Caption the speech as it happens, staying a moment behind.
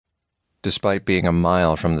Despite being a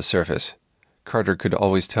mile from the surface, Carter could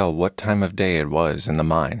always tell what time of day it was in the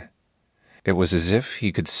mine. It was as if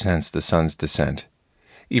he could sense the sun's descent,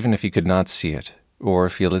 even if he could not see it or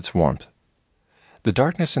feel its warmth. The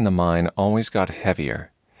darkness in the mine always got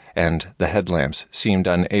heavier, and the headlamps seemed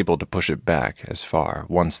unable to push it back as far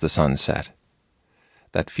once the sun set.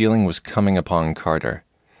 That feeling was coming upon Carter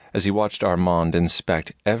as he watched Armand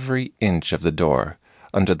inspect every inch of the door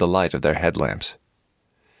under the light of their headlamps.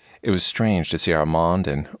 It was strange to see Armand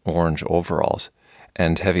in orange overalls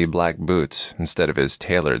and heavy black boots instead of his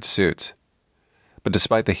tailored suits. But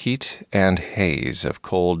despite the heat and haze of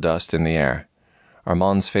coal dust in the air,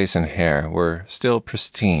 Armand's face and hair were still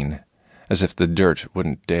pristine, as if the dirt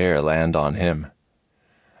wouldn't dare land on him.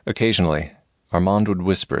 Occasionally, Armand would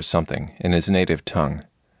whisper something in his native tongue,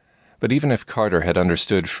 but even if Carter had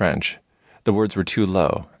understood French, the words were too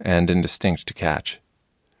low and indistinct to catch.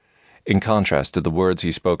 In contrast to the words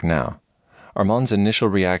he spoke now, Armand's initial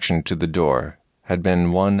reaction to the door had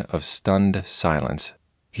been one of stunned silence.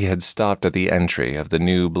 He had stopped at the entry of the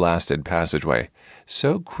new blasted passageway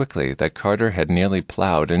so quickly that Carter had nearly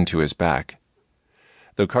plowed into his back.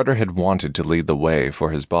 Though Carter had wanted to lead the way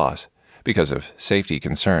for his boss, because of safety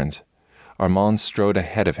concerns, Armand strode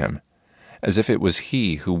ahead of him, as if it was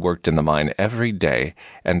he who worked in the mine every day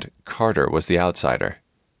and Carter was the outsider.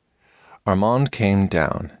 Armand came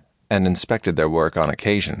down and inspected their work on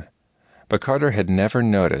occasion, but Carter had never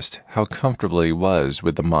noticed how comfortable he was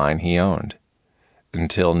with the mine he owned.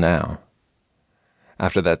 Until now.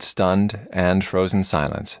 After that stunned and frozen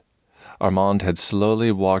silence, Armand had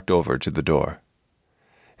slowly walked over to the door.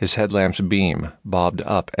 His headlamp's beam bobbed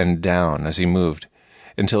up and down as he moved,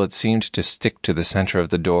 until it seemed to stick to the center of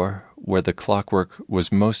the door where the clockwork was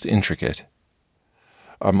most intricate.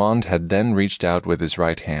 Armand had then reached out with his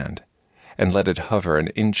right hand and let it hover an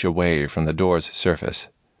inch away from the door's surface.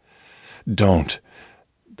 "Don't!"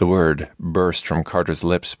 The word burst from Carter's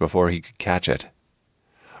lips before he could catch it.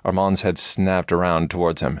 Armand's head snapped around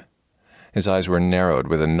towards him. His eyes were narrowed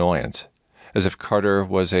with annoyance, as if Carter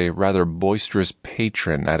was a rather boisterous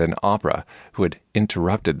patron at an opera who had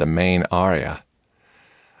interrupted the main aria.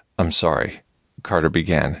 "I'm sorry," Carter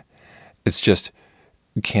began. "It's just,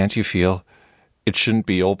 can't you feel? It shouldn't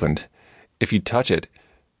be opened. If you touch it—"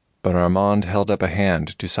 But Armand held up a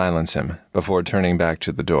hand to silence him before turning back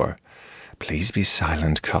to the door. "Please be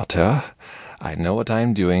silent, Carter. I know what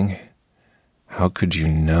I'm doing." "How could you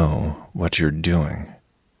know what you're doing?"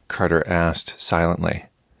 Carter asked silently.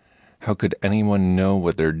 How could anyone know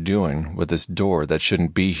what they're doing with this door that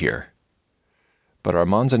shouldn't be here? But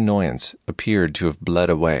Armand's annoyance appeared to have bled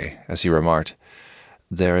away as he remarked,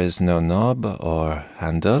 "There is no knob or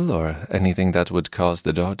handle or anything that would cause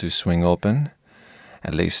the door to swing open.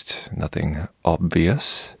 At least, nothing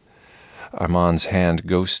obvious." Armand's hand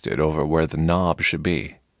ghosted over where the knob should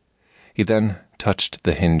be. He then touched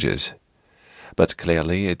the hinges. "But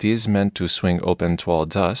clearly it is meant to swing open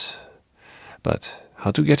towards us. But how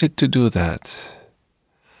to get it to do that?"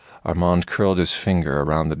 Armand curled his finger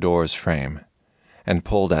around the door's frame and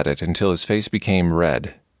pulled at it until his face became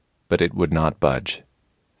red, but it would not budge.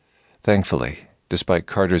 Thankfully, despite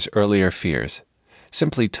Carter's earlier fears,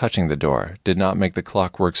 simply touching the door did not make the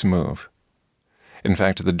clockworks move. In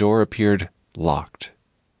fact, the door appeared locked.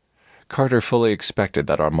 Carter fully expected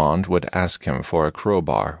that Armand would ask him for a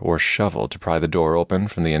crowbar or shovel to pry the door open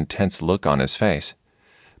from the intense look on his face,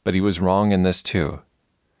 but he was wrong in this too.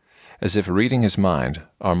 As if reading his mind,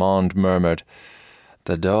 Armand murmured,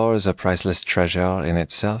 "The door is a priceless treasure in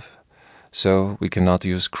itself, so we cannot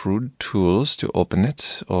use crude tools to open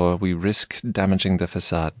it, or we risk damaging the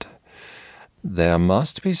facade. There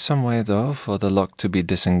must be some way, though, for the lock to be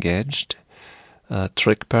disengaged. A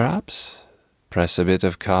trick, perhaps? Press a bit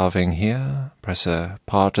of carving here, press a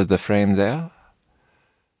part of the frame there."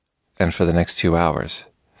 And for the next 2 hours,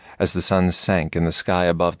 as the sun sank in the sky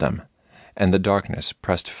above them, and the darkness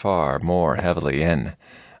pressed far more heavily in,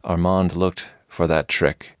 Armand looked for that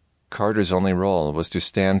trick. Carter's only role was to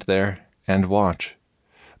stand there and watch.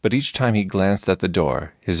 But each time he glanced at the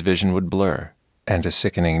door, his vision would blur, and a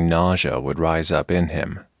sickening nausea would rise up in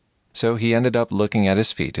him. So he ended up looking at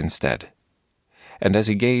his feet instead. And as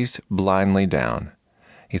he gazed blindly down,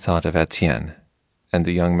 he thought of Etienne, and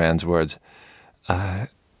the young man's words, "I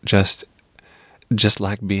just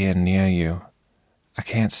like being near you. I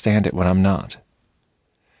can't stand it when I'm not."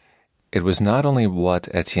 It was not only what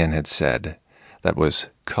Etienne had said that was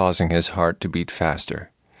causing his heart to beat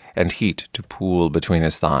faster and heat to pool between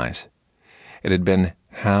his thighs. It had been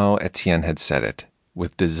how Etienne had said it,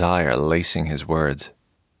 with desire lacing his words.